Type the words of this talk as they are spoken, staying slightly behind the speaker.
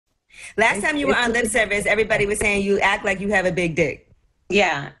Last time you were on lip service, everybody was saying you act like you have a big dick.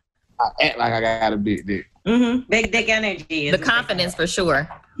 Yeah. I act like I got a big dick. Mm-hmm. Big dick energy. The confidence for sure.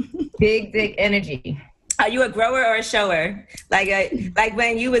 Big dick energy. Are you a grower or a shower? Like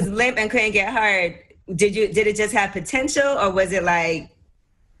when you was limp and couldn't get hard, did it just have potential, or was it like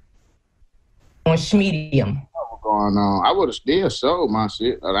on schmedium? What's going on? I would have still showed my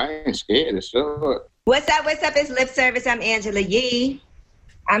shit, but I ain't scared to show it. What's up? It's lip service. I'm Angela Yee.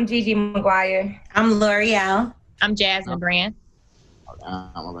 I'm Gigi McGuire. I'm L'Oreal. I'm Jasmine Brand.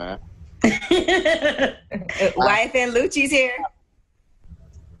 Oh, my bad. YFN Lucci's here.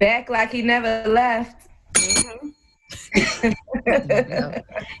 Back like he never left. Mm-hmm.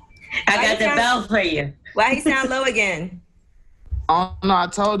 I got the bell for you. Why he sound low again? Oh no, I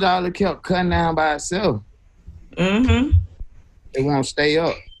told y'all it kept cutting down by itself. Mm-hmm. It won't stay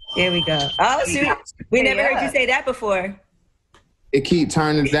up. Here we go. Oh, shoot. We never heard you say that before. It keep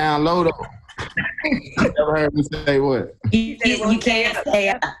turning down low though. You never heard me say what? You can't stay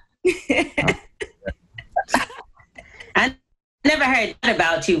up. I never heard that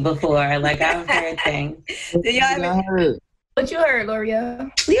about you before. Like, I've heard things. Did y'all ever? What you heard,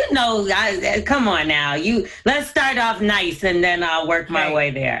 L'Oreal? You know, come on now. Let's start off nice and then I'll work my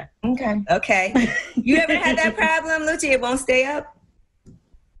way there. Okay. You ever had that problem, Lucci? It won't stay up?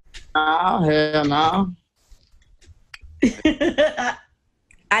 Oh, hell no.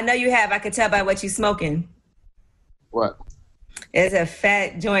 I know you have. I could tell by what you smoking. What? It's a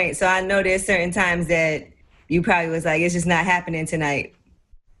fat joint, so I know there's certain times that you probably was like, it's just not happening tonight.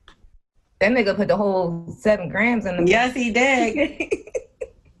 That nigga put the whole 7 grams in the. Yes, he did.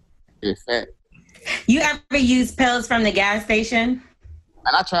 It's fat. You ever use pills from the gas station?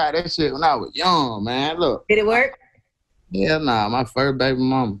 And I tried that shit when I was young, man. Look. Did it work? Yeah, nah. My first baby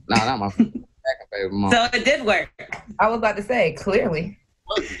mama. Nah, not my second baby mama. So it did work. I was about to say, clearly.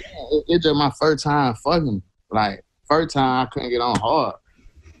 It's just my first time fucking. Like, first time I couldn't get on hard.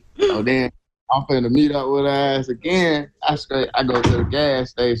 So then I'm finna meet up with her ass again. I go to the gas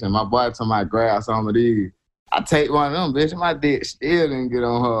station. My boy told me I grab some of these. I take one of them, bitch. My dick still didn't get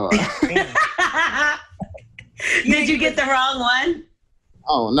on hard. Did you get the wrong one?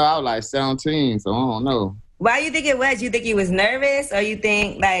 Oh, no. I was like 17, so I don't know. Why you think it was? You think you was nervous, or you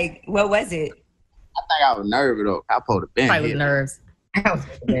think, like, what was it? I think I was nervous, though. I supposed to been Probably here. was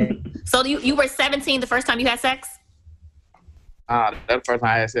nerves. So you were 17 the first time you had sex? That's the first time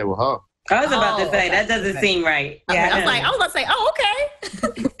I had sex with her. I was about to say, that doesn't seem right. Yeah, I was about to say, oh,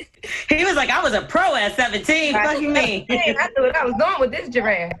 okay. He was like, I was a pro at 17. What do you mean? I knew what I was going with this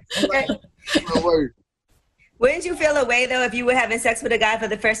giraffe. Okay. Wouldn't you feel a way, though, if you were having sex with a guy for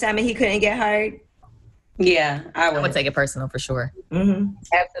the first time and he couldn't get hard? Yeah, I would take it personal for sure. Mm-hmm.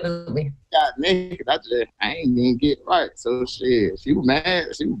 Absolutely. Got naked. I ain't even get right. So shit, she was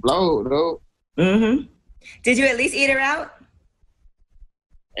mad. She was blowed, though. Mm-hmm. Did you at least eat her out?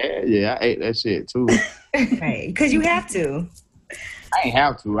 Yeah, I ate that shit too. Right, because you have to. I ain't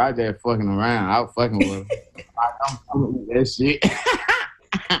have to. I just fucking around. I was fucking with her. I'm that shit.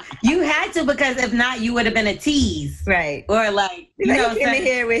 You had to, because if not, you would have been a tease. Right. Or like, you know, came in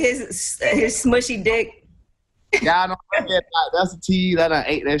here with his smushy dick. Y'all don't forget that's a tease. I done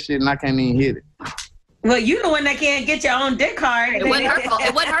ate that shit and I can't even hit it. Well, you the one that can't get your own dick hard. It wasn't her fault.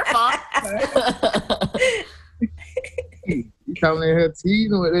 It wasn't her fault. You coming in here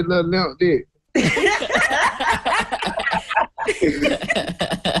teasing with that little limp dick.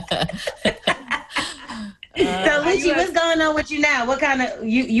 So, Lucci, what's going on with you now? What kind of,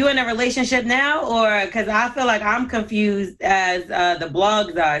 you in a relationship now? Or, because I feel like I'm confused as the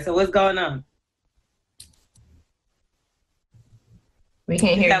blogs are. So what's going on? We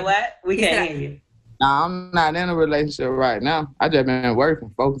can't hear you. What? We can't hear you. Nah, I'm not in a relationship right now. I just been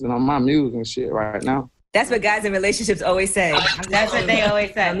working, focusing on my music and shit right now. That's what guys in relationships always say. That's what they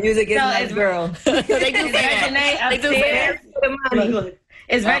always say. Music is my girl. They do say upstairs?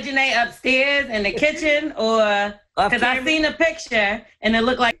 Is Regine upstairs in the kitchen, or because I've seen a picture and it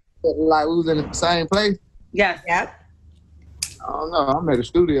looked like we was in the same place? Yes. Yep. I don't know. I'm at the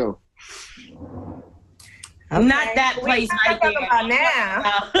studio. Okay. Not that place right there. About now.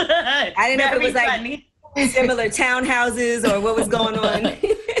 I didn't know if it was like funny. Similar townhouses or what was going on.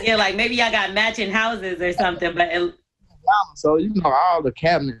 Yeah, like maybe y'all got matching houses or something, but so you know all the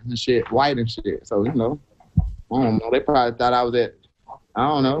cabinets and shit, white and shit. So you know, I don't know. They probably thought I was at. I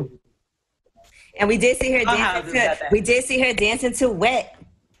don't know. And we did see her dancing. We did see her dancing to "Wet."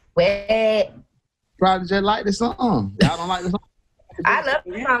 Wet. Probably just like the song. Y'all don't like the song? I love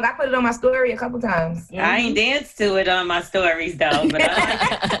the song. I put it on my story a couple times. Mm-hmm. I ain't danced to it on my stories though. But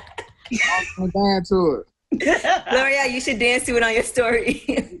I'm dance to it. L'Oreal, you should dance to it on your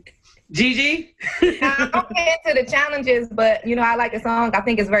story. Gigi? I'm into the challenges, but I like the song. I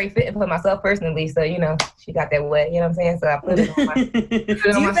think it's very fitting for myself personally. So she got that wet. You know what I'm saying? So I put it on my.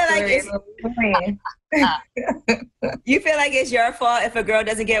 You feel like it's your fault if a girl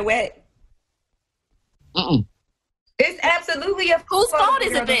doesn't get wet? It's absolutely whose fault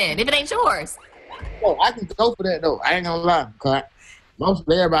is it then? If it ain't yours? Oh, I can go for that though. I ain't gonna lie. Cause most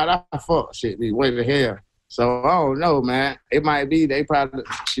of everybody I fuck shit be way to hell. So I don't know, man. It might be she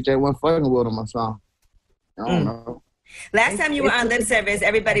just wasn't fucking with him or something. I don't know. Last time you were on lip service,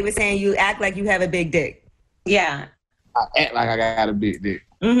 everybody was saying you act like you have a big dick. Yeah. I act like I got a big dick.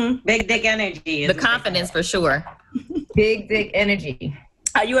 Mm-hmm. Big dick energy. The confidence for sure. Big dick energy.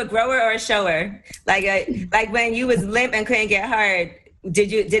 Are you a grower or a shower? Like when you was limp and couldn't get hard,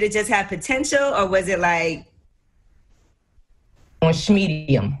 did it just have potential or was it like on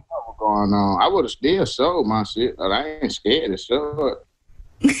medium? What going on? I would have still sold my shit, but I ain't scared to show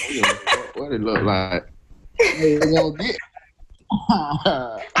it. What it look like? I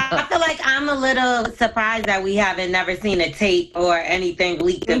feel like I'm a little surprised that we haven't never seen a tape or anything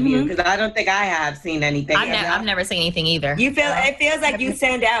leaked of you, because I don't think I have seen anything. I've never seen anything either. It feels like you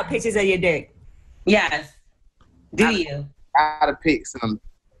send out pictures of your dick. Yes. Do you? I gotta pick some.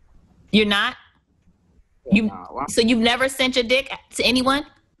 You're not? So you've never sent your dick to anyone?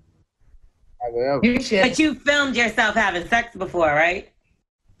 You should. But you filmed yourself having sex before, right?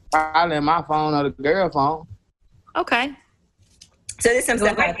 Probably my phone or the girl phone. Okay. So there's some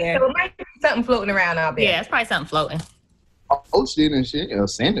stuff out there. So it might be something floating around out there. Yeah, it's probably something floating. Oh shit and shit. Or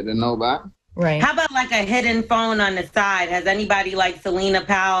send it to nobody. Right. How about like a hidden phone on the side? Has anybody like Selena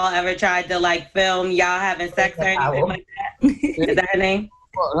Powell ever tried to like film y'all having sex or anything like that? Is that her name?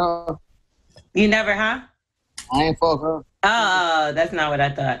 Fuck her. You never, huh? I ain't fuck her. Oh, that's not what I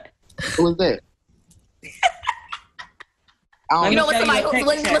thought. Who was that? When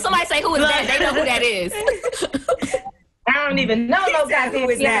somebody say who is that, they know who that is. I don't even know no goddamn who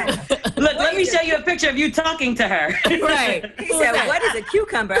is that. Look, let me show you a picture of you talking to her. Right. He said, "What is a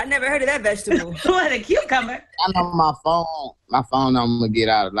cucumber? I never heard of that vegetable." What, a cucumber? I know my phone I'm gonna get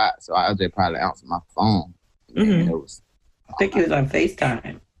out a lot, so I just probably answer my phone. Mm-hmm. I think he was on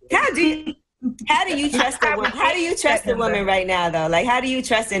FaceTime. How do you trust a woman? How do you trust a woman right now, though? Like, how do you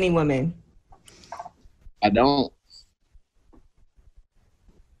trust any woman? I don't.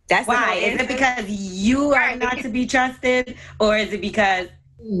 That's why? Is it because you are not to be trusted, or is it because?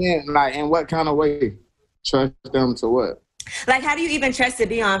 Yeah, like in what kind of way? Trust them to what? Like, how do you even trust to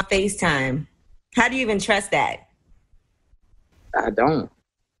be on FaceTime? How do you even trust that? I don't.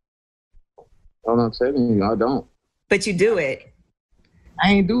 I'm telling you, I don't. But you do it.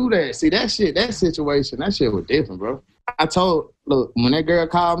 I ain't do that. See, that shit was different, bro. Look, when that girl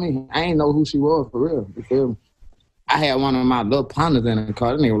called me, I ain't know who she was for real. You feel me? I had one of my little partners in the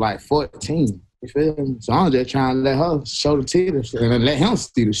car. That nigga was like 14. You feel me? So I'm just trying to let her show the titties and let him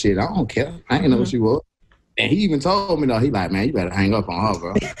see the shit. I don't care. I ain't know who she was. And he even told me, though, he like, man, you better hang up on her,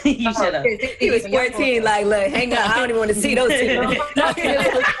 bro. You should have. He was 14, like, look, hang up. I don't even want to see those titties.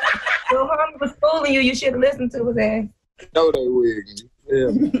 So homie was fooling you. You should have listened to his ass. No, they would.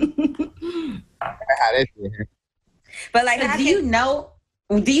 Yeah. How that shit happened. But like, do you know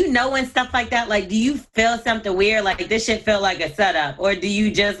when stuff like that, like, do you feel something weird? Like, this shit feel like a setup? Or do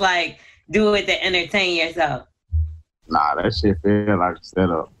you just, like, do it to entertain yourself? Nah, that shit feel like a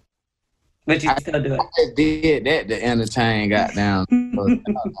setup. But you still do it? I just did that to entertain, goddamn. But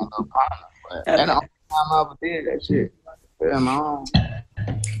that the only time I ever did that shit.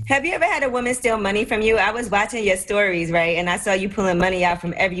 Have you ever had a woman steal money from you? I was watching your stories, right? And I saw you pulling money out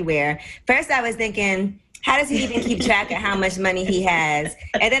from everywhere. First, I was thinking, how does he even keep track of how much money he has?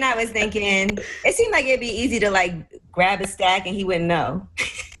 And then I was thinking, it seemed like it'd be easy to like grab a stack and he wouldn't know.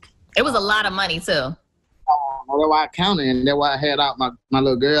 It was a lot of money too. That's why I counted, and that's why I had out my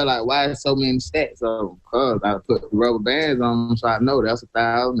little girl, like, why is so many stacks? So, cause I put rubber bands on them, so I know that's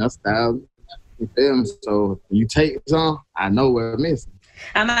 1,000, that's 1,000. You feel me? So you take some, I know where I'm missing.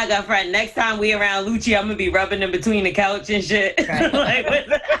 I'm not gonna front. Next time we around Lucci, I'm gonna be rubbing in between the couch and shit. Right.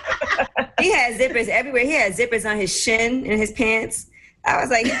 He had zippers everywhere. He had zippers on his shin in his pants. I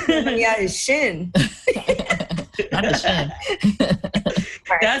was like, he's pulling me out his shin. Not his shin.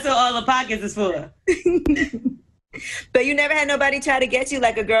 That's what all the pockets is for. But you never had nobody try to get you,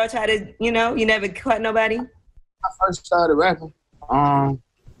 like a girl try to, you never caught nobody? I first started rapping,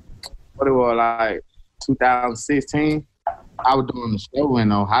 what it was, like 2016. I was doing a show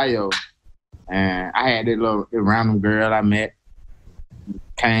in Ohio, and I had this little random girl I met,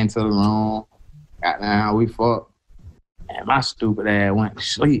 came to the room, got down, we fucked, and my stupid ass went to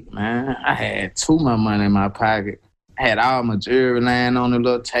sleep, man. I had too much money in my pocket. I had all my jewelry laying on the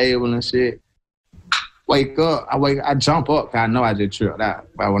little table and shit. Wake up, I jump up, 'cause I know I just tripped out.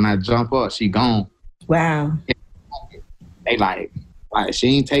 But when I jump up, she gone. Wow. They like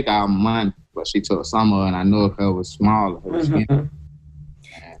she ain't take all my money, but she took some of it, and I knew it 'cause it was smaller.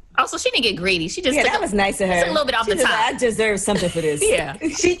 Oh, so she didn't get greedy. She just that was nice of her. Took a little bit off the top. Like, I deserve something for this. Yeah.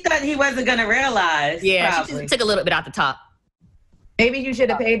 She thought he wasn't gonna realize. Yeah, probably. she just took a little bit off the top. Maybe you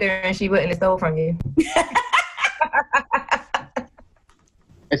should have paid her and she wouldn't have stole from you.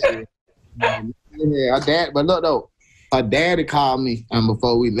 Yeah, her dad. But look though, her daddy called me, and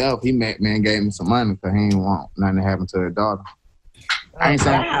before we left, he met me and gave me some money because he didn't want nothing to happen to her daughter. I ain't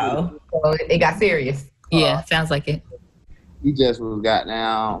saying Wow. So it got serious. Yeah, sounds like it. he just was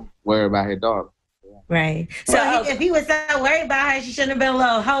goddamn worried about his daughter. Right. So if he was so worried about her, she shouldn't have been a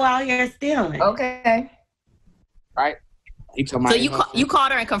little hoe out here stealing. Okay. Right? He told So you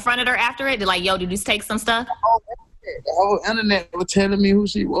called her and confronted her after it? Like, yo, did you take some stuff? The whole internet was telling me who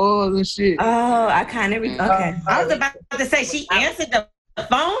she was and shit. Oh, I kind of okay. I was about to say she answered the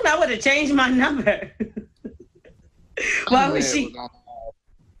phone. I would have changed my number. Why was she?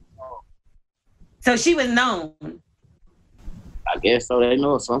 So she was known. I guess so. They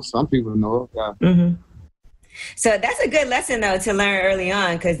know. Some people know. Yeah. Mm-hmm. So that's a good lesson though to learn early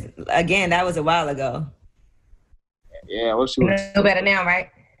on, because again, that was a while ago. Yeah, what she was. No better now, right?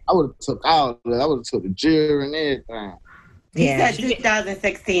 I would have took all of it. I would have took the jewelry and everything. Yeah. He said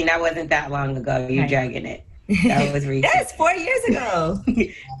 2016. That wasn't that long ago. You dragging it. That was recent. That's 4 years ago.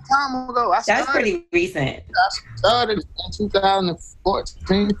 Time ago. That's pretty recent. I started in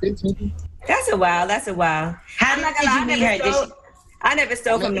 2014, 15. That's a while. That's a while. How did you meet her? I never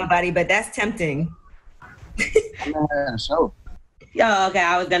stole from nobody, but that's tempting. I never had a show. Oh, okay.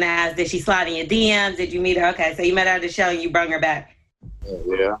 I was gonna ask, did she slide in your DMs? Did you meet her? Okay, so you met her at the show and you brought her back.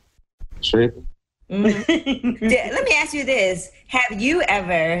 Yeah. Tripping. Mm-hmm. Let me ask you this. Have you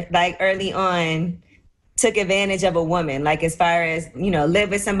ever, like early on, took advantage of a woman? Like as far as, live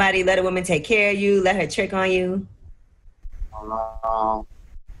with somebody, let a woman take care of you, let her trick on you? When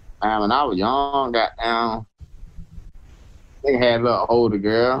I was young, they had a little older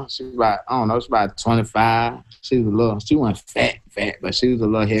girl. She was about, I don't know, she was about 25. She wasn't fat, but she was a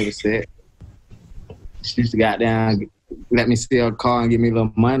little heavy set. She used to let me steal her car and give me a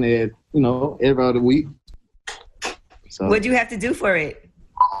little money, every other week. So what'd you have to do for it?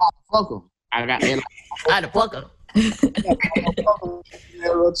 Fuck her. I had to fuck her.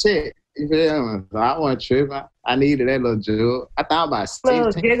 Little check. You feel me? So I wasn't tripping. I needed that little jewel. I thought about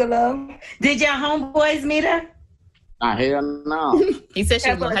 16. Gigolo. Did your homeboys meet her? Nah, hell no. He said she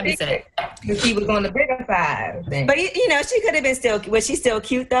was a little heavy set. She was on the bigger side. But she could have been was she still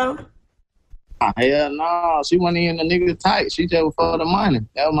cute though? Nah, hell no. She wasn't even a nigga tight. She just was for the money.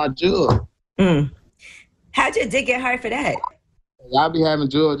 That was my jewel. How'd your dick get hard for that? Y'all be having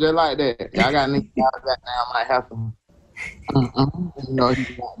jewels just like that. Y'all got niggas that now might have to. You know you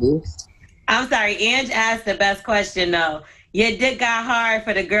got this. I'm sorry, Ange asked the best question though. Your dick got hard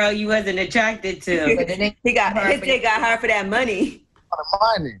for the girl you wasn't attracted to. But his dick got hard for that money. For the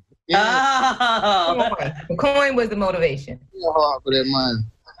money. Yeah. Oh. The coin was the motivation. Hard for that money.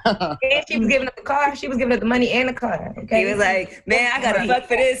 And she was giving up the car. She was giving up the money and the car. Okay. He was like, man, I gotta fuck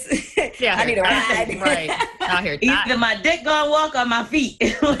for this. Yeah, I need a ride. Right. Out here. Either my dick gonna walk or my feet.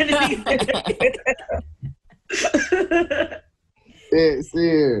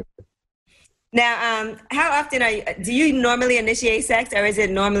 Yeah. Now, how often do you normally initiate sex, or is it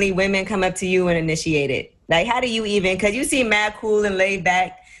normally women come up to you and initiate it? Like, how do you even, because you seem mad cool and laid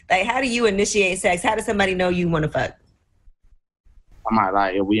back, like, how do you initiate sex? How does somebody know you want to fuck? I might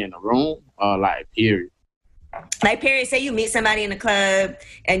like, if we in the room or like, period. Like, period, say you meet somebody in the club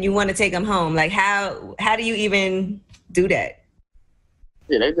and you want to take them home. Like, how do you even do that?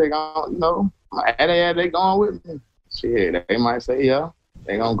 Yeah, they going, they going with me. Shit, they might say, yeah,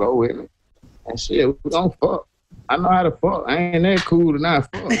 they gonna go with me. And shit, we gonna fuck. I know how to fuck. I ain't that cool to not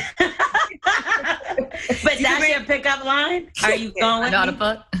fuck. But that's your pickup line? Are you going with me? I know how to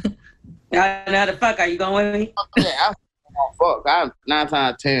fuck. I know how to fuck. Are you going with me? Yeah, I'm gonna fuck. 9 times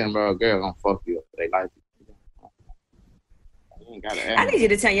out of 10, bro, a girl gonna fuck you up. They like it. I need you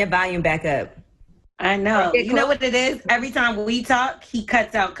to turn your volume back up. I know. You know what it is? Every time we talk, he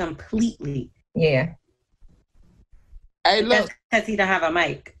cuts out completely. Yeah. Hey, look. Because he don't have a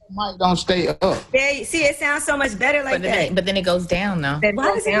mic. Mic don't stay up. Yeah, see, it sounds so much better like that. But then it goes down, though.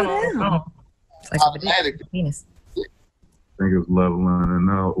 Why does it go down? It's like automatically. Penis. I think it's leveling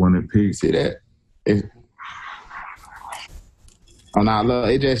out when it peaks. See that? Look,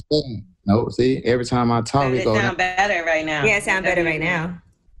 it just no. See, every time I talk, it goes. Sound better right now. Yeah, it sounds better right now.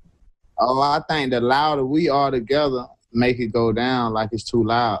 Oh, I think the louder we are together, make it go down like it's too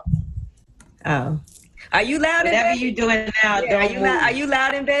loud. Oh. Are you loud in bed? Whatever you doing now, Yeah, don't move. are you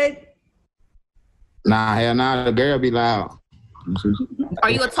loud in bed? Nah, hell nah, the girl be loud. Are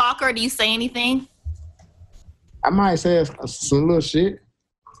you a talker? Do you say anything? I might say some little shit.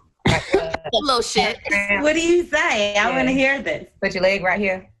 A little shit. What do you say? I want to hear this. Put your leg right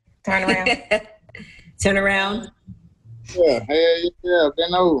here. Turn around. Turn around. Yeah, hell yeah,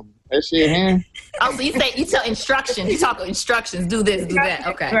 bend over. That shit hand. Oh, so you tell instructions. You talk instructions. Do this, do that.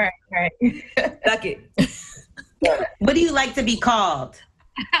 Okay. Right. Suck it. What do you like to be called?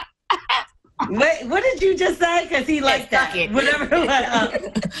 What did you just say? Because he likes that. It. Whatever.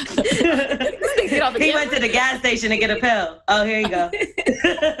 He went to the gas station to get a pill. Oh, here you go.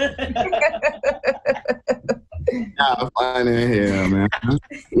 Y'all funny in here, man.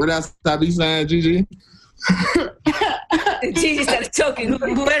 What else I be saying, Gigi? Gigi started choking.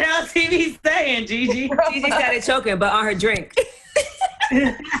 What else he be saying, Gigi? Gigi started choking, but on her drink.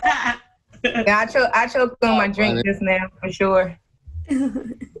 Yeah, I choked on my drink just now for sure.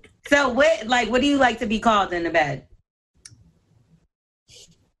 So what do you like to be called in the bed?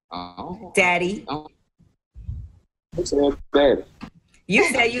 Oh, Daddy. I said daddy. You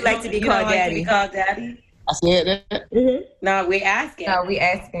said you like to be called like daddy. to be called daddy? I said that. Mm-hmm. No, we're asking. No, we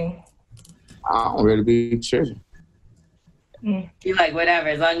asking. I don't really be tripping. You like whatever,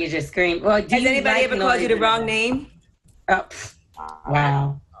 as long as you scream. Well, Has anybody ever called you the wrong name? Oh,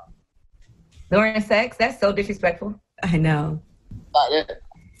 wow. During sex, that's so disrespectful. I know. Like that.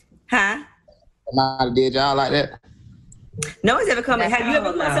 Huh? Somebody did y'all like that? No one's ever called me. That's Have you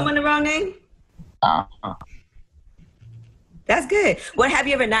ever called someone the wrong name? That's good. What, have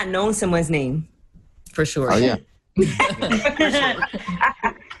you ever not known someone's name? For sure. Oh yeah.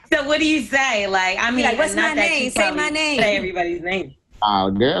 So what do you say? Like, I mean, Like, what's not my that name? you Say my probably name. Say everybody's name. Oh,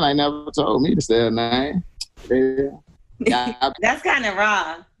 girl ain't never told me to say her name. Yeah. That's kind of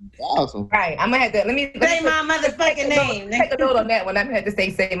raw. Awesome. Right. I'm gonna have to let me Say my motherfucking name. Take a note on that one. I'm gonna have to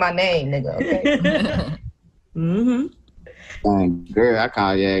say my name, nigga. Okay. Mm-hmm. Dang, girl, I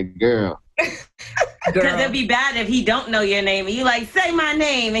call you a girl. Because it'd be bad if he don't know your name and you like, say my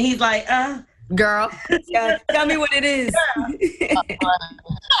name. And he's like, Girl. Tell me what it is. Wait.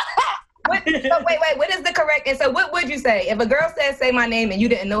 What is the correct answer? So what would you say? If a girl says say my name and you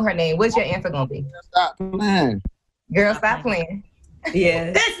didn't know her name, what's your answer gonna be? Stop playing. Girl, stop playing.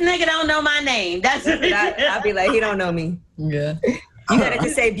 Yeah. this nigga don't know my name. That's what I'll be like, he don't know me. Yeah. You gotta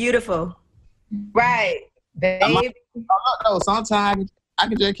just say beautiful. Right. Babe. No, sometimes I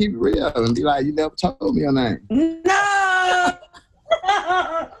can just keep it real and be like, you never told me your name. No.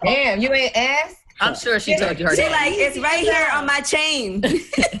 Damn, you ain't asked? I'm sure she told you her She name. like, it's right here on my chain. He's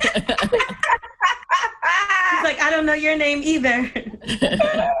like, I don't know your name either.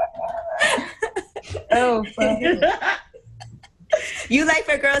 Oh, fuck. You like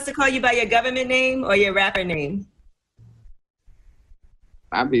for girls to call you by your government name or your rapper name?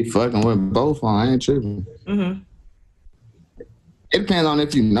 I be fucking with both on. I ain't tripping. Mm-hmm. It depends on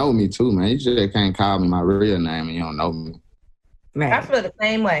if you know me too, man. You just can't call me my real name and you don't know me. Right. I feel the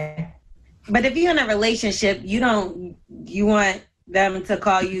same way. But if you're in a relationship, you want them to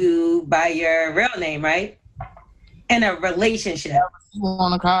call you by your real name, right? In a relationship. You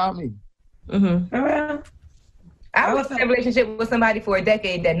want to call me? Mm-hmm. I was in a relationship with somebody for a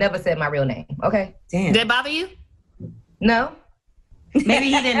decade that never said my real name. Okay. Damn. Did it bother you? No. Maybe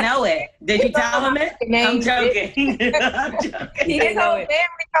he didn't know it. Did you tell him it? Name I'm joking. I'm joking. His whole family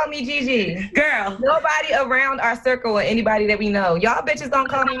called me Gigi. Girl. Nobody around our circle or anybody that we know. Y'all bitches don't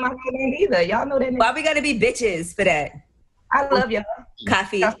call me my real name either. Y'all know that name. Why we gotta be bitches for that? I love y'all.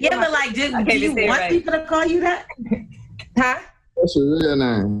 Coffee. Yeah, but like, do can't you even say it want right. people to call you that? Huh? What's your real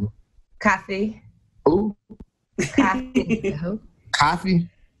name? Coffee. Who? Coffee. Coffee?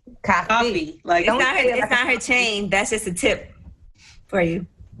 Coffee. Like, It's not her chain. That's just a tip for you.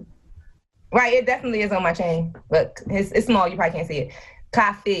 Right, it definitely is on my chain. Look, it's small. You probably can't see it.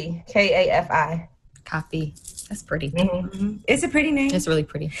 Coffee. Kafi. Coffee. That's pretty. Mm-hmm. It's a pretty name. It's really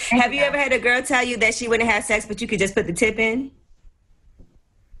pretty. Have you ever had a girl tell you that she wouldn't have sex, but you could just put the tip in?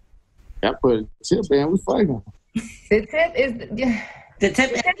 I put a tip in. We fucking. The tip is the beginning. The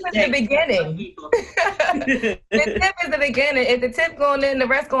tip is the beginning. If the tip going in, the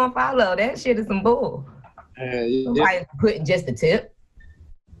rest going to follow. That shit is some bull. Yeah. Somebody putting just the tip.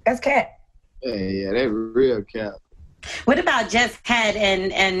 That's cat. Yeah, that real cap. what about just head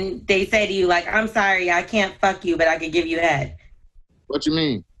and they say to you, like, I'm sorry, I can't fuck you, but I could give you head? What you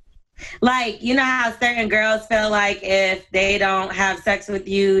mean? Like, you know how certain girls feel like if they don't have sex with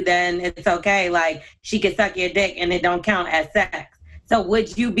you, then it's okay. Like, she could suck your dick and it don't count as sex. So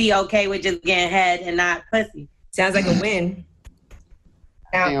would you be okay with just getting head and not pussy? Sounds like a win.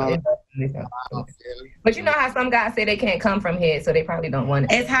 But you know how some guys say they can't come from head, so they probably don't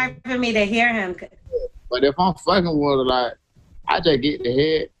want it. It's hard for me to hear him. But if I'm fucking with her, like, I just get the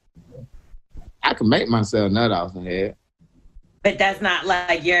head, I can make myself nut off the head. But that's not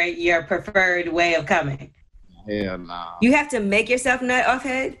like your preferred way of coming. Hell no. You have to make yourself nut off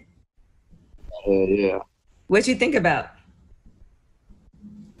head? Hell yeah. What you think about?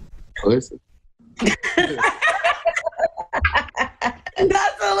 Listen.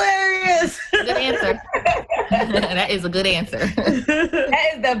 That's hilarious. Good answer. That is a good answer. That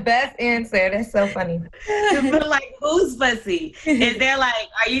is the best answer. That's so funny. But like, whose pussy? Is there like,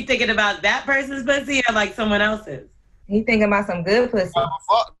 are you thinking about that person's pussy or like someone else's? He thinking about some good pussy.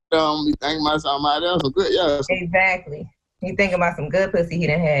 Fuck them. Be thinking about somebody else. Good, yeah. Exactly. He thinking about some good pussy he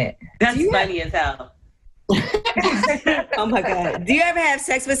done had. That's funny as hell. Oh my God. Do you ever have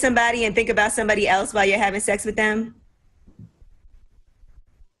sex with somebody and think about somebody else while you're having sex with them?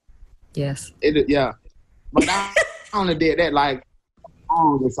 Yes. Yeah. But I only did that like,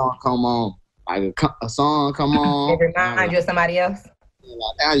 the song come on. Like a song come on. It remind you of somebody else?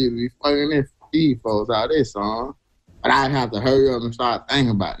 Like, now you be fucking these folks out this song. But I'd have to hurry up and start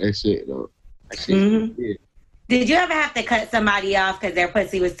thinking about that shit, though. That shit Did you ever have to cut somebody off because their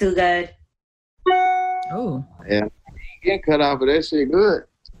pussy was too good? Oh. Yeah. Getting cut off of that shit good.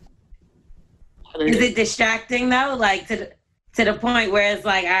 Is it distracting, though? Like, to the point where it's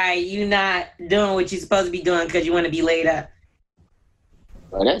like, all right, you not doing what you're supposed to be doing because you want to be laid up?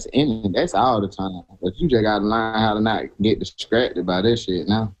 But that's all the time. But you just gotta learn how to not get distracted by this shit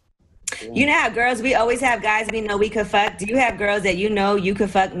now. Yeah. You know how girls, we always have guys we know we could fuck. Do you have girls that you know you could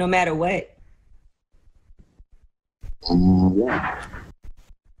fuck no matter what? Yeah.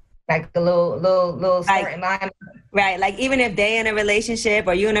 Like the little certain line. Right, like even if they in a relationship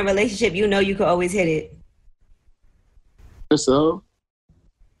or you in a relationship, you know you could always hit it. So?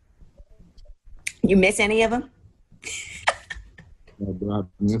 You miss any of them?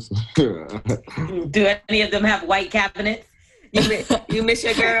 Do any of them have white cabinets? You miss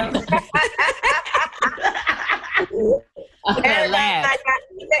your girl?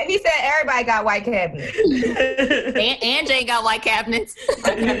 He said everybody got white cabinets. And Jay got white cabinets.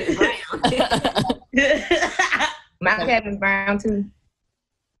 My cabinet's brown too.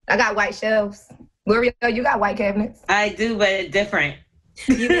 I got white shelves. L'Oreal, you got white cabinets? I do, but it's different.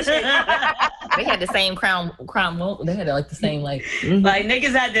 You miss your They had the same crown mold. They had like the same like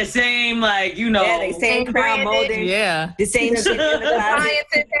niggas had the same yeah, they same crown molding. Yeah. The same shit in the closet.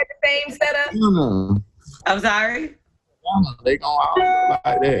 Scientists had the same setup. I'm sorry? They gon' all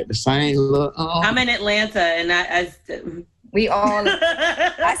like that. The same look. I'm in Atlanta and We all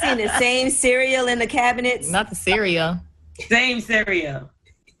I seen the same cereal in the cabinets. Not the cereal. Same cereal.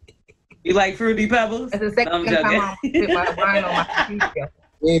 You like Fruity Pebbles? That's the second time I put my wine on my computer.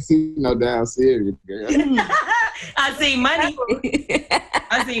 You ain't seen no damn cereal, girl. I see money.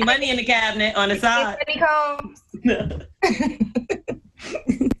 I see money in the cabinet on the side.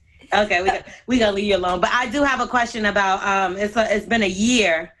 Okay, we gonna leave you alone. But I do have a question about it's been a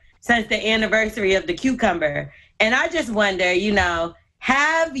year since the anniversary of the cucumber, and I just wonder,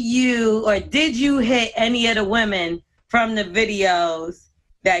 have you or did you hit any of the women from the videos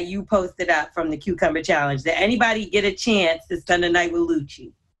that you posted up from the cucumber challenge? Did anybody get a chance to spend the night with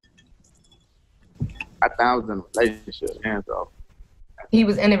Lucci? I thought I was in a relationship, hands off. He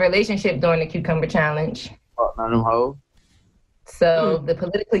was in a relationship during the cucumber challenge. Fuck none of them hoes. So the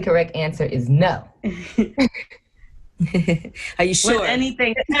politically correct answer is no. Are you sure? Was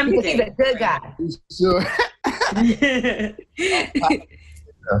anything tempting? He's a good guy. Sure.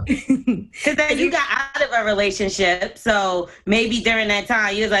 Because then you got out of a relationship, so maybe during that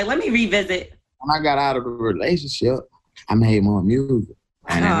time you was like, let me revisit. When I got out of a relationship, I made more music.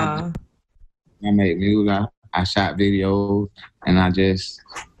 And I made music. I shot videos, and I just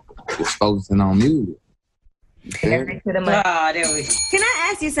was focusing on music. There we go. Can I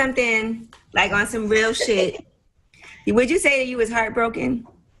ask you something, like on some real shit? Would you say that you was heartbroken?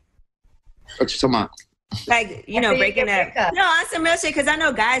 What you talking about? Like, breaking up. No, on some real shit, because I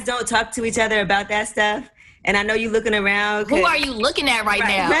know guys don't talk to each other about that stuff. And I know you looking around. Who are you looking at right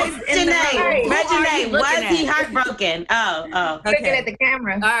now? Reginae, was he heartbroken? Oh. Okay. Looking at the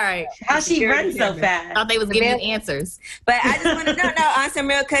camera. All right. How she run so fast? Thought they was giving you answers. But I just want to know, on some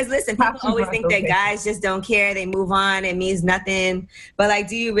real, because listen, people always think that guys just don't care. They move on. It means nothing. But like,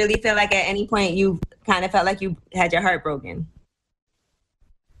 do you really feel like at any point you kind of felt like you had your heart broken?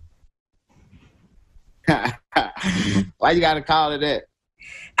 Why you gotta call it that?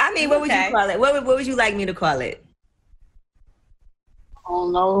 I mean, what would you call it? What would you like me to call it?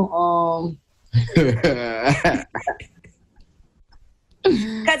 don't know. Because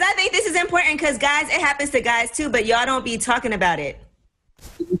I think this is important because guys, it happens to guys too, but y'all don't be talking about it.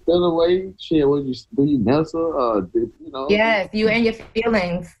 You feel away? Shit, do you miss her? Or Yes, you and your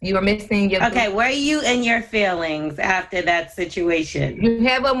feelings. You were missing your. Okay, were you in your feelings after that situation? You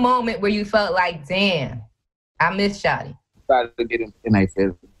have a moment where you felt like, damn, I miss Shotty. Try to get in their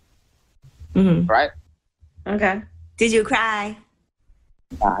feelings. Mm-hmm. Right? Okay. Did you cry?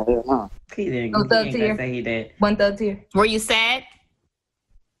 Hell no. He didn't. No thug He tear. ain't gonna say he did. One thug tear. Were you sad?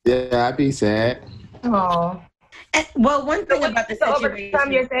 Yeah, I'd be sad. Oh. Well, one thing about the situation.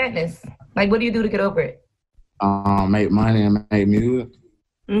 Overcome your sadness. Like, what do you do to get over it? Make money and make music.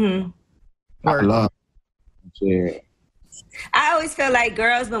 Mm-hmm. I love shit. I always feel like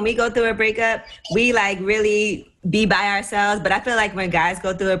girls, when we go through a breakup, we like really be by ourselves. But I feel like when guys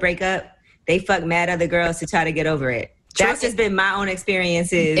go through a breakup, they fuck mad other girls to try to get over it. That's just been my own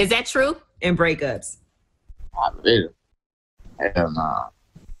experiences. Is that true? In breakups. I really. Hell no.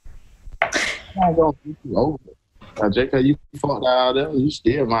 I'm gonna get you over it. Just because you fucked out them, you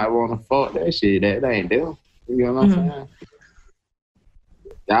still might want to fuck that shit. That ain't them. You know what I'm saying?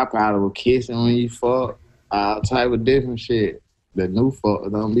 Y'all probably were kissing when you fuck. All type of different shit. The new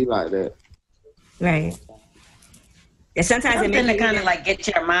fuck don't be like that. Right. And sometimes Something it makes to kind of like get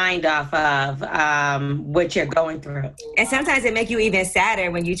your mind off of what you're going through. And sometimes it make you even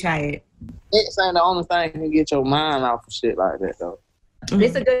sadder when you try it. It's ain't the only thing that can get your mind off of shit like that, though.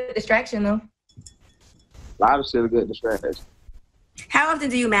 It's a good distraction, though. A lot of shit is good distraction. How often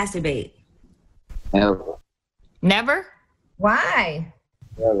do you masturbate? Never. Never? Why?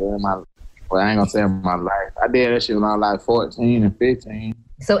 Never in my. Well, I ain't gonna say in my life. I did that shit when I was like 14 and 15.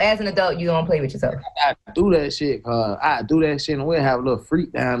 So as an adult, you don't play with yourself? I do that shit, cause I do that shit and we'll have a little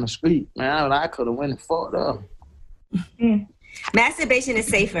freak down the street. Man, I could have went and fucked up. Masturbation is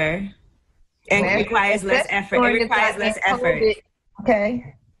safer and requires less effort. It requires less effort.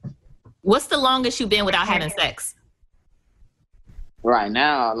 Okay. What's the longest you've been without having sex? Right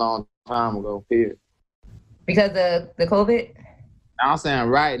now, a long time ago, period. Because of the COVID? I'm saying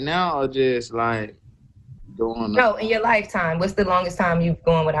right now, or just like doing. No, in your lifetime, what's the longest time you've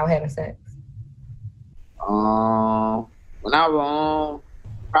gone without having sex? When I was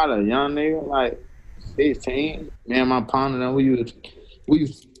probably a young nigga, like 15. Me and my partner, we used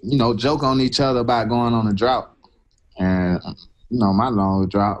joke on each other about going on a drought, and my long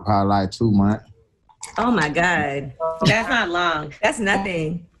drought probably like 2 months. Oh my God, that's not long. That's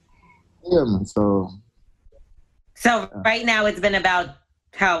nothing. Yeah, man. So right now it's been about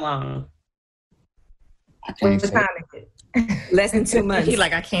how long? What time is it? Less than 2 months. He's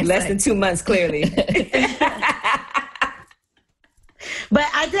like, I can't. Less than 2 months, clearly. But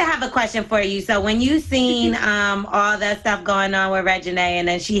I did have a question for you. So when you seen all that stuff going on with Reginae, and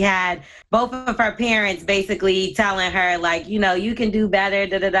then she had both of her parents basically telling her, like, you can do better,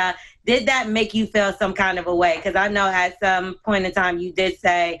 da-da-da. Did that make you feel some kind of a way? Because I know at some point in time you did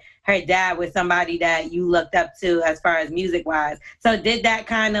say her dad was somebody that you looked up to as far as music-wise. So did that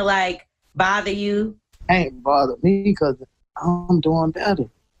kind of, like, bother you? Ain't bothered me because I'm doing better.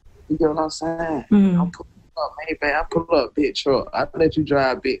 You get what I'm saying? I'm pulling up Maybach. I pull up big truck. I let you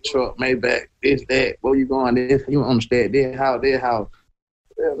drive big truck, Maybach, this, that. Where you going? This, you understand? This how.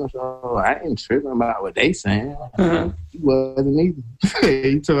 So I ain't tripping about what they saying. You wasn't either.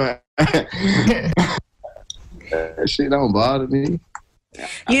 You told that shit don't bother me.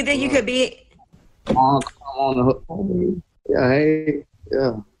 You think you could be on the hook? Yeah, hey,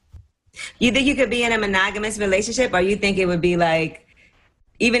 yeah. You think you could be in a monogamous relationship, or you think it would be like,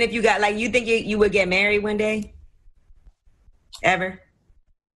 even if you got you think you would get married one day? Ever?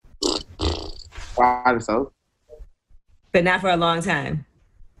 Probably so. But not for a long time.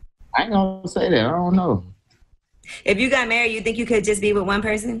 I ain't gonna say that. I don't know. If you got married, you think you could just be with one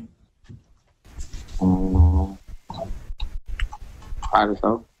person? Probably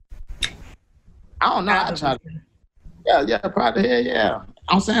so. I don't know. I try to. Yeah, probably. Yeah.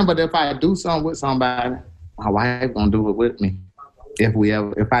 I'm saying, but if I do something with somebody, my wife gonna do it with me. If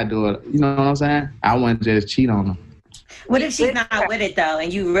I do it, you know what I'm saying? I wouldn't just cheat on her. What if she's not with it though,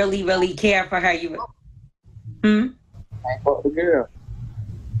 and you really, really care for her? I ain't fuck the girl.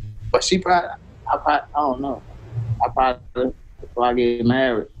 But I don't know. Before I get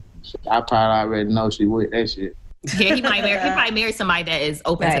married, I probably already know she with that shit. Yeah, he probably marry somebody that is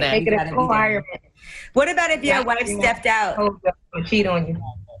open to that. Make it a requirement. What about if your wife stepped out? Cheat on you.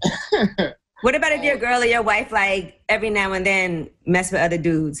 What about if your girl or your wife, like, every now and then mess with other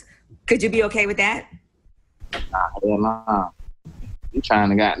dudes? Could you be okay with that? Nah. You trying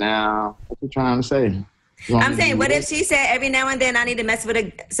to what you trying to say? I'm saying, what if she said every now and then I need to mess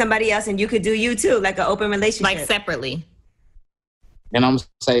with somebody else and you could do you too, like an open relationship? Like separately. And I'm going to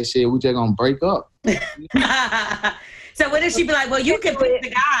say, shit, we just going to break up. So what if she be like, well, you can pick the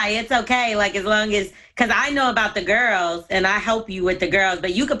guy. It's okay. Like, as long as, because I know about the girls and I help you with the girls,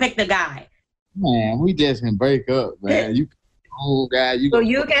 but you can pick the guy. Man, we just can break up, man. You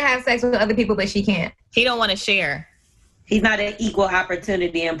can have sex with other people, but she can't. He don't want to share. He's not an equal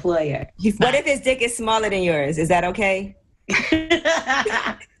opportunity employer. What if his dick is smaller than yours? Is that okay?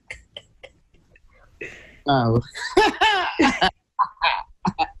 No.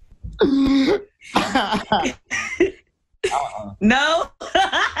 No.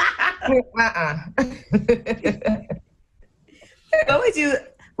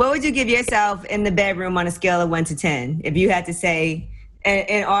 What would you give yourself in the bedroom on a scale of 1 to 10? If you had to say,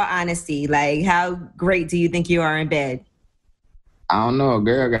 in all honesty, like how great do you think you are in bed? I don't know. A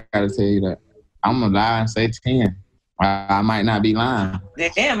girl got to tell you that. I'm going to lie and say 10. I might not be lying.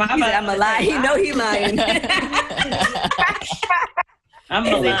 Damn, I'm a lie. He know he lying. I'm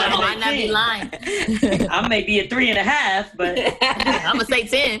gonna lie. I might not be lying. I may be a 3.5, but I'm gonna say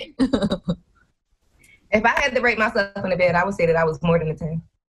 10. If I had to rate myself in the bed, I would say that I was more than a 10.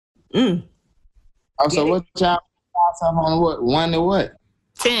 Oh, so what y'all on what? 1 to what?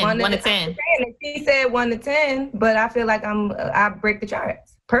 10. 1 to 10. She said 1 to 10, but I feel like I break the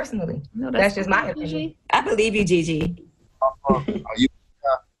charts personally. No, that's just my opinion. I believe you, Gigi. Say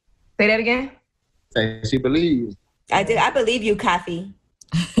that again. Say she believes. I do. I believe you, Coffee.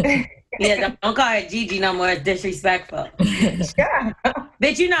 Yeah, don't call her Gigi no more. It's disrespectful. Sure.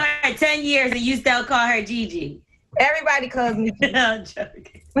 Bitch, you know her 10 years and you still call her Gigi. Everybody calls me Gigi. I'm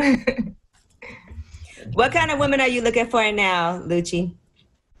joking. What kind of woman are you looking for now, Lucci?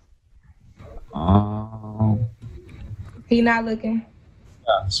 He not looking?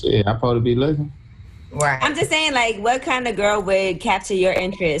 Shit, I supposed to be looking. Right. I'm just saying, like, what kind of girl would capture your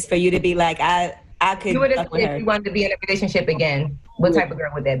interest for you to be like, I could fuck with her? If you wanted to be in a relationship again, what type of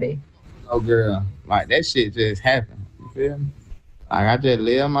girl would that be? No girl. Like, that shit just happened. You feel me? Like, I just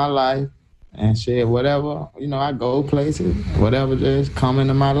live my life and shit, whatever. You know, I go places. Whatever just come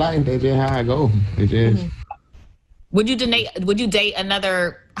into my life, that's just how I go. It just... Would you date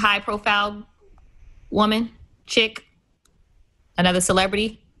another high-profile woman, chick, another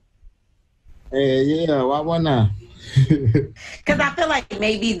celebrity? Yeah, why wouldn't I? Because I feel like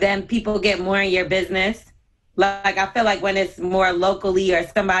maybe then people get more in your business. Like, I feel like when it's more locally or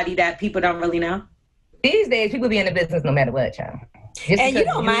somebody that people don't really know. These days, people be in the business no matter what, child. And you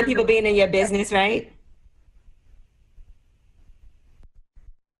don't mind people being in your business, right?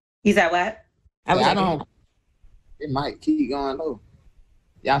 You said what? I don't. It might keep going though.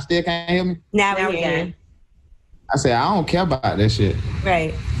 Y'all still can't hear me? Now we can. I said I don't care about that shit.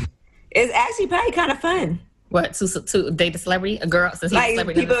 Right. It's actually probably kind of fun. What, to date a celebrity? A girl? Since like he's a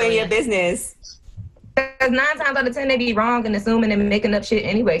celebrity, people in your business. Because 9 times out of 10, they be wrong and assuming and making up shit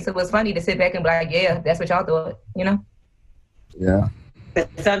anyway. So it's funny to sit back and be like, yeah, that's what y'all thought, you know? Yeah. But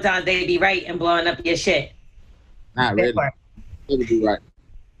sometimes they be right and blowing up your shit. Not really. They would be right.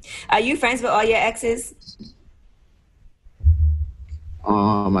 Are you friends with all your exes?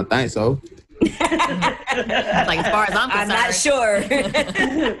 I think so. Like, as far as I'm concerned. I'm not sure.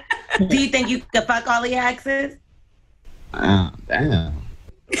 Do you think you could fuck all of your exes? Damn.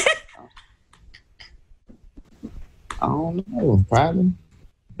 I don't know. Probably.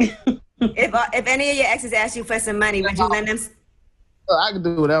 If any of your exes asked you for some money, would you lend them? I can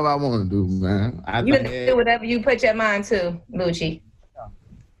do whatever I want to do, man. You can do whatever you put your mind to, Lucci.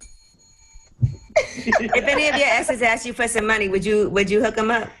 If any of your exes asked you for some money, would you hook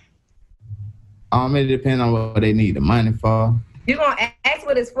them up? It depends on what they need the money for. You gonna ask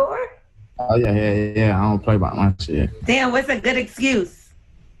what it's for? Oh yeah. I don't play about my shit. Damn, what's a good excuse?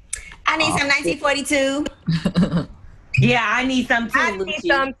 I need some 1942. Yeah, I need some too. I need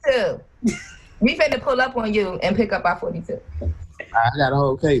some too. We finna pull up on you and pick up our 42. I got a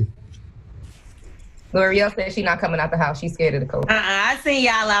whole case. L'Oreal said she not coming out the house. She's scared of the cold. I seen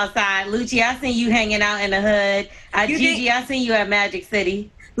y'all outside. Lucci, I seen you hanging out in the hood. Gigi, I seen you at Magic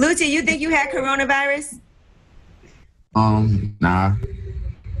City. Lucci, you think you had coronavirus? Nah.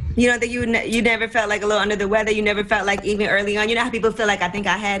 You don't think you never felt like a little under the weather? You never felt like even early on? You know how people feel like, I think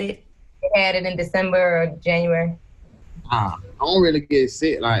I had it? I had it in December or January. I don't really get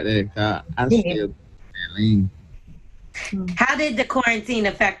sick like that. I still lean. How did the quarantine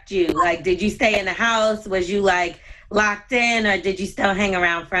affect you? Like, did you stay in the house? Was you like locked in, or did you still hang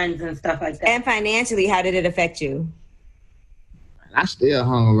around friends and stuff like that? And financially, how did it affect you? I still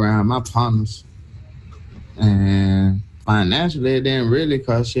hung around my partners. And financially, it didn't really,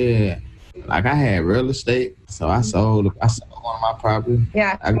 cause shit, like I had real estate, so I sold one of my properties.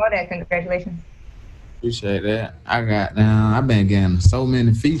 Yeah, I saw that. Congratulations. Appreciate that. I've been getting so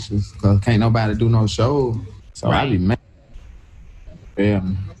many features because can't nobody do no shows, so I be mad. Yeah.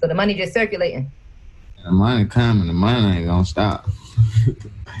 So the money just circulating. The money coming, the money ain't gonna stop.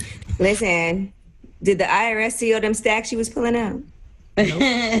 Listen, did the IRS see all them stacks you was pulling out?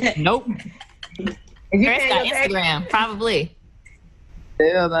 Nope. Chris got Instagram, probably.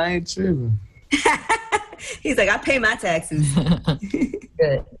 Hell, I ain't tripping. He's like, I pay my taxes.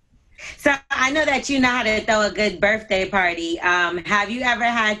 Good. So I know that you know how to throw a good birthday party. Have you ever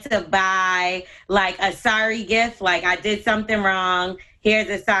had to buy like a sorry gift? Like, I did something wrong, here's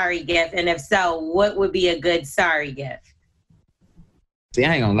a sorry gift. And if so, what would be a good sorry gift? See,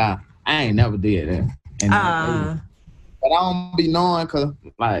 I ain't gonna lie. I ain't never did that. But I don't be knowing because,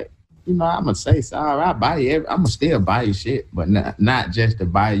 like, you know, I'm going to say sorry. I'm going to still buy you shit, but not just to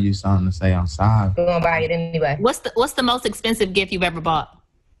buy you something to say I'm sorry. We're going to buy it anyway. What's the most expensive gift you've ever bought?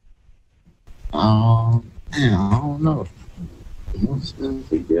 I don't know. The most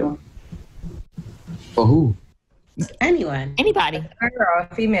expensive gift? For who? Anyone. Anybody. A girl,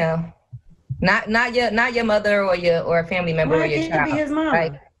 female. Not your mother or a family member or your child. Be his mom?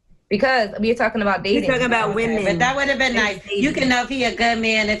 Like, because we're talking about dating. We're talking about women. But that would have been nice. You can know if he a good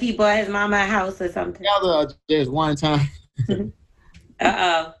man if he bought his mama a house or something. Just one time.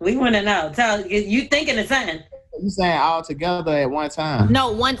 We want to know. Tell you thinking of something. You saying all together at one time?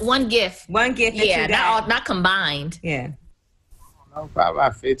 No, one gift. One gift. Yeah, not combined. Yeah. I don't know, probably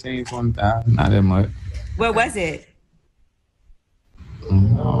about 15, 20,000. Not that much. What was it? I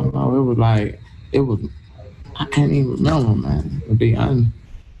don't know. I can't even remember, man. To be honest.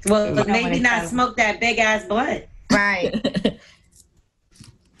 Well, maybe not smoke that big ass blunt. Right.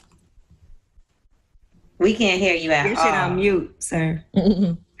 We can't hear you at all. Your shit on mute, sir.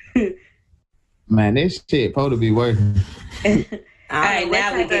 Man, this shit supposed to be working. All right,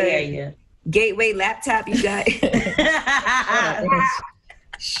 now we can hear you. Gateway laptop you got.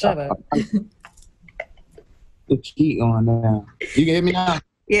 Shut up. The key going down. You can hear me now?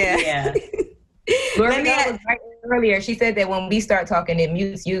 Yeah. Let me was right earlier. She said that when we start talking, it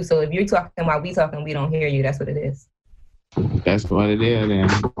mutes you. So if you're talking while we talking, we don't hear you. That's what it is. That's what it is then.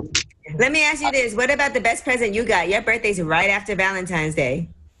 Let me ask you this. What about the best present you got? Your birthday's right after Valentine's Day.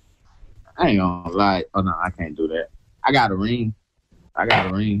 I ain't gonna lie. Oh, no, I can't do that. I got a ring.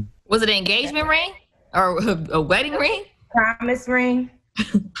 Was it an engagement ring? Or a wedding ring? Promise ring.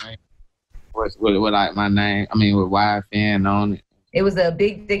 With like my name, with YFN on it. It was a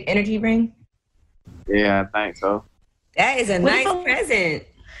big, thick energy ring? Yeah, I think so. That is a nice present.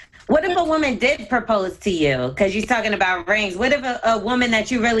 What if a woman did propose to you? Because you're talking about rings. What if a woman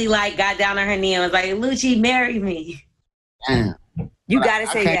that you really like got down on her knee and was like, Lucci, marry me? Damn. You gotta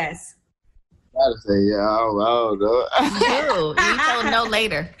say yes. Gotta say yeah. You told no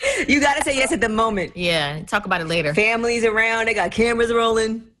later. You gotta say yes at the moment. Yeah, talk about it later. Family's around. They got cameras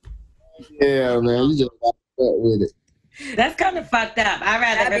rolling. Yeah, man. You just got to fuck with it. That's kind of fucked up. I'd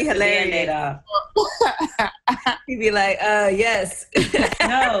rather rip the Band-Aid off. He'd be like, yes.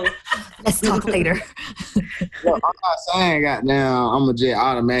 No. Let's talk later. Well, I'm not saying goddamn, I'm going to just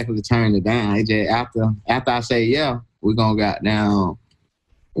automatically turn it down. It just after I say yeah, we're going to goddamn,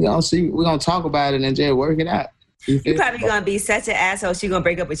 we're going to talk about it and just work it out. You probably going to be such an asshole, she's going to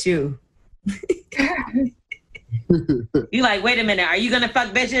break up with you. You like, wait a minute, are you gonna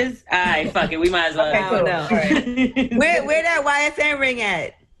fuck bitches? All right, fuck it, we might as well. I don't know. Right. Where that YFN ring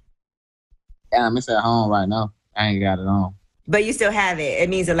at? Yeah, it's at home right now. I ain't got it on. But you still have it. It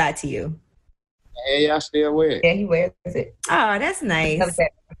means a lot to you. Yeah, I still wear it. Yeah, he wears it. Oh, that's nice.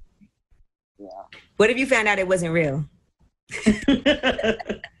 Yeah. What if you found out it wasn't real?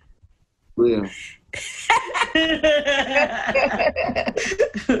 Real.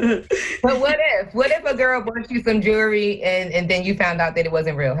 But what if a girl bought you some jewelry and then you found out that it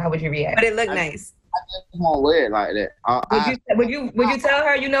wasn't real? How would you react? But it looked nice. I just won't wear it like that. Would you tell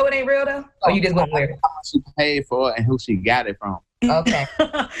her you know it ain't real though, or you just won't wear it? How much she paid for it and who she got it from. Okay.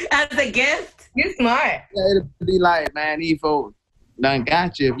 As a gift? You smart. Yeah, it'd be like, man, these folks done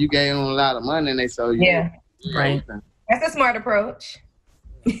got you if you gave them a lot of money and they sold you. Yeah. Right. That's a smart approach.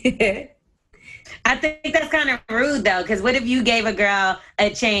 I think that's kind of rude though, because what if you gave a girl a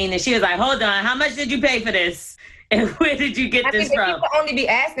chain and she was like, hold on, how much did you pay for this? And where did you get this from? He will only be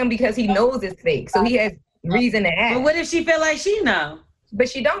asking because he knows it's fake, so he has reason to ask. But what if she feel like she know? But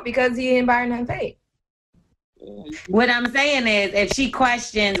she don't, because he didn't buy her nothing fake. What I'm saying is, if she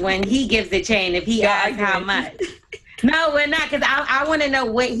questions when he gives the chain, if he asks how much. No, we're not, because I want to know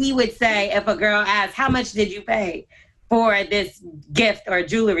what he would say if a girl asks, how much did you pay for this gift or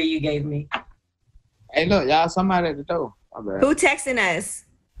jewelry you gave me. Hey, look, y'all, somebody at the door. Who texting us?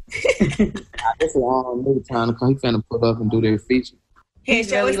 This is new time to come. He finna put up and do their feature. Here,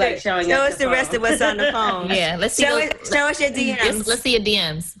 show us the rest of what's on the phone. Yeah, let's see. Show us your DMs. Let's see your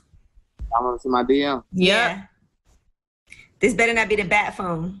DMs. I want to see my DM. Yeah. This better not be the bat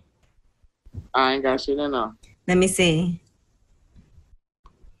phone. I ain't got shit in there. Let me see.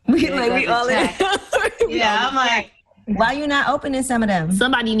 We all in. Yeah, I'm like, why you not opening some of them?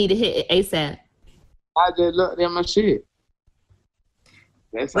 Somebody need to hit ASAP. I just looked at my shit.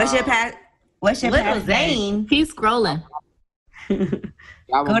 What's your Little Zane? He's scrolling.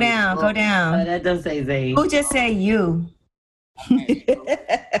 Go down. Oh, that doesn't say Zane. Who just said you?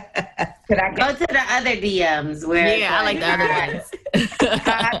 Could I go to the other DMs where? Yeah, I like the other ones.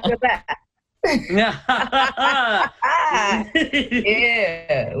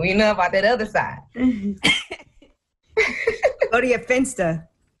 Yeah, we know about that other side. Go to your Finsta.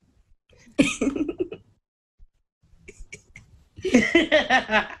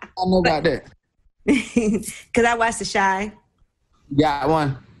 I know about that. Cause I watched The Shy. Got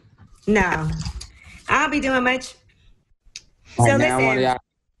one. No, I don't be doing much. Right So now, listen,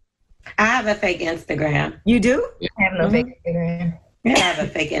 I have a fake Instagram. you do? I have no fake Instagram. I have a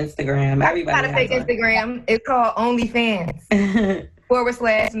fake Instagram. Everybody got a fake Instagram. It's called OnlyFans.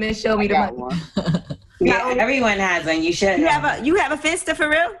 / Miss Show Me the Money. One. Yeah, everyone has one. You should. You have a Finsta for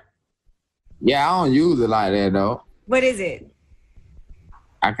real? Yeah, I don't use it like that though. What is it?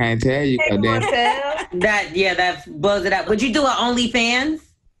 I can't tell you. Hey, that blows it up. Would you do an OnlyFans?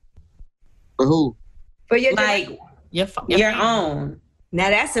 For who? For your your own. Now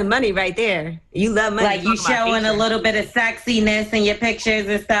that's some money right there. You love money. Like you showing a little bit of sexiness in your pictures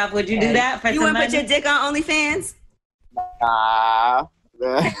and stuff. Would you do that for you some money? You want to put your dick on OnlyFans? Nah. You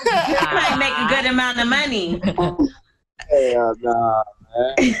might make a good amount of money. Hell nah,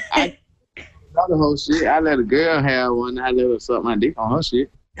 man. I know the whole shit. I let a girl have one. I let her suck my dick on her shit.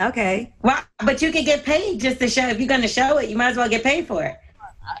 Okay. Well, but you can get paid just to show. If you're going to show it, you might as well get paid for it.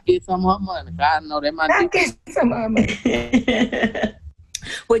 I get some of her money. I know that my dick. get some of her money.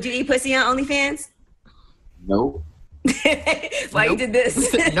 Would you eat pussy on OnlyFans? No. Why you did this?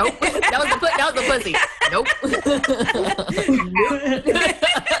 Nope. That was the pussy. Nope.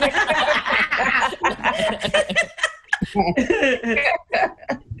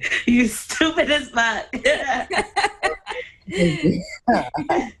 You stupid as fuck.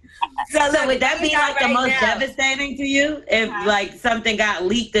 So would that be like the most devastating to you if like something got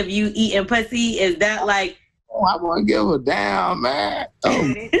leaked of you eating pussy? Is that like? Oh, I won't give a damn, man. Oh.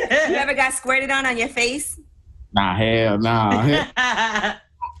 You ever got squirted on your face? Nah, hell nah.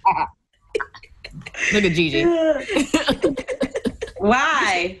 Look at Gigi.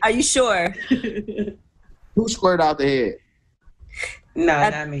 Why? Are you sure? Who squirted out the head? No,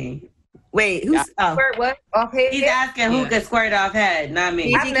 not me. Wait, who's squirt what off head? He's asking who could squirt off head, not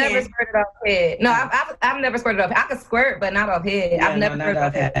me. I've never squirted off head. No, I've never squirted off. I could squirt, but not off head. Yeah, I've never squirted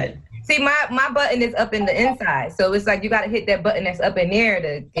off head. See, my button is up in the inside, so it's like you got to hit that button that's up in there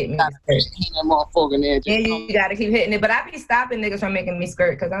to get me. Yeah, you got to keep hitting it. But I be stopping niggas from making me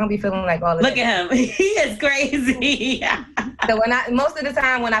skirt because I don't be feeling like all of Look at him, he is crazy. So most of the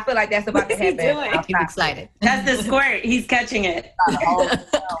time when I feel like that's about to happen, He's excited. That's the squirt. He's catching it.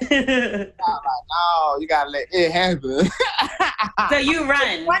 No, you gotta let it happen. So you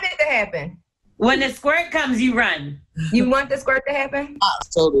run. Want it to happen. When the squirt comes, you run. You want the squirt to happen?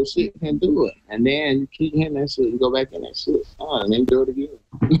 So the shit can do it. And then you keep hitting that shit, you go back in that shit. And then do it again.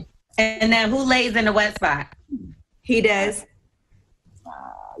 And then who lays in the wet spot? He does.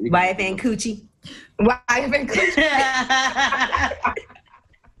 YFN Lucci. YFN Lucci.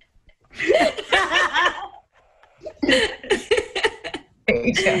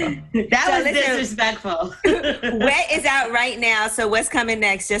 That was disrespectful. Wet is out right now, so what's coming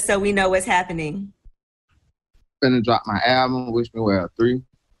next, just so we know what's happening? Finna drop my album, Wish Me Well 3.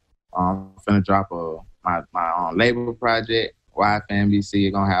 Finna drop my label project, YFN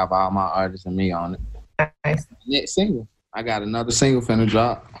BC. Gonna have all my artists and me on it. Nice. Next single. I got another single finna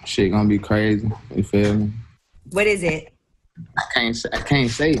drop. Shit gonna be crazy. You feel me? What is it? I can't say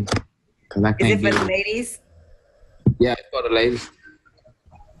because I can't. Is it for the ladies? Yeah, it's for the ladies.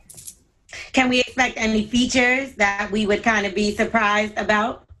 Can we expect any features that we would kind of be surprised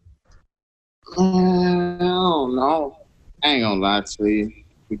about? I don't know. I ain't gonna lie to you.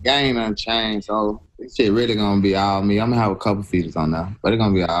 The game done changed, so this shit really gonna be all me. I'm gonna have a couple features on there, but it's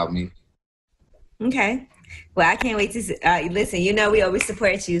gonna be all me. Okay. Well, I can't wait to listen. You know we always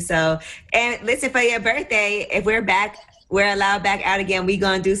support you. So, and listen, for your birthday, if we're back we're allowed back out again, we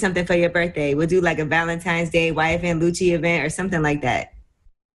gonna do something for your birthday. We'll do like a Valentine's Day YFN Lucci event or something like that.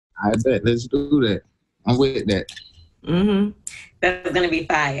 I bet. Let's do that. I'm with that. Mm-hmm. That's gonna be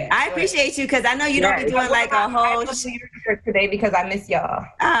fire. I appreciate you because I know you don't be doing like a whole today because I miss y'all.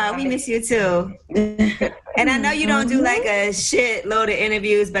 We miss you too. And I know you don't do like a shit load of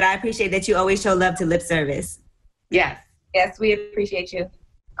interviews, but I appreciate that you always show love to lip service. Yes. Yes, we appreciate you.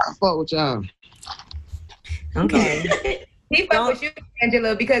 I fuck with y'all. Okay. He fuck with you,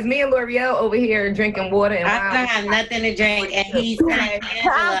 Angela, because me and L'Oreal over here drinking water and I don't have nothing to drink, and he's telling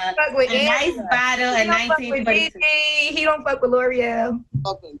Angela a nice bottle of 1942. He don't fuck with L'Oreal.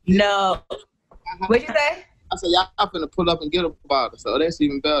 No. What'd you say? I said, y'all finna pull up and get a bottle, so that's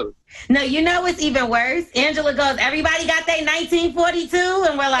even better. No, you know what's even worse? Angela goes, everybody got their 1942?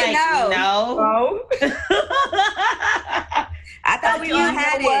 And we're like, no. I thought we all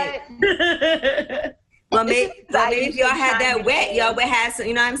had it. Well, maybe if y'all had that wet, y'all would have some,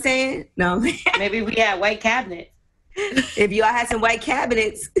 you know what I'm saying? No. Maybe we had white cabinets. If y'all had some white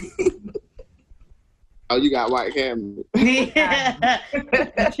cabinets. Oh, you got white cabinets.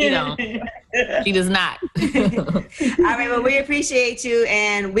 She don't. She does not. All right, well, we appreciate you,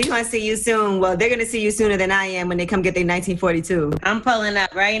 and we're going to see you soon. Well, they're going to see you sooner than I am when they come get their 1942. I'm pulling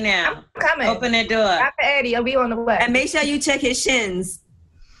up right now. I'm coming. Open the door. After Eddie, I'll be on the way. And make sure you check his shins.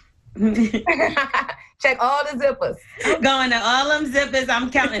 Check all the zippers. I'm going to all them zippers. I'm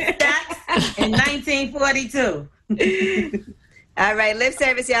counting stacks in 1942. All right, lip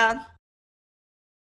service, y'all.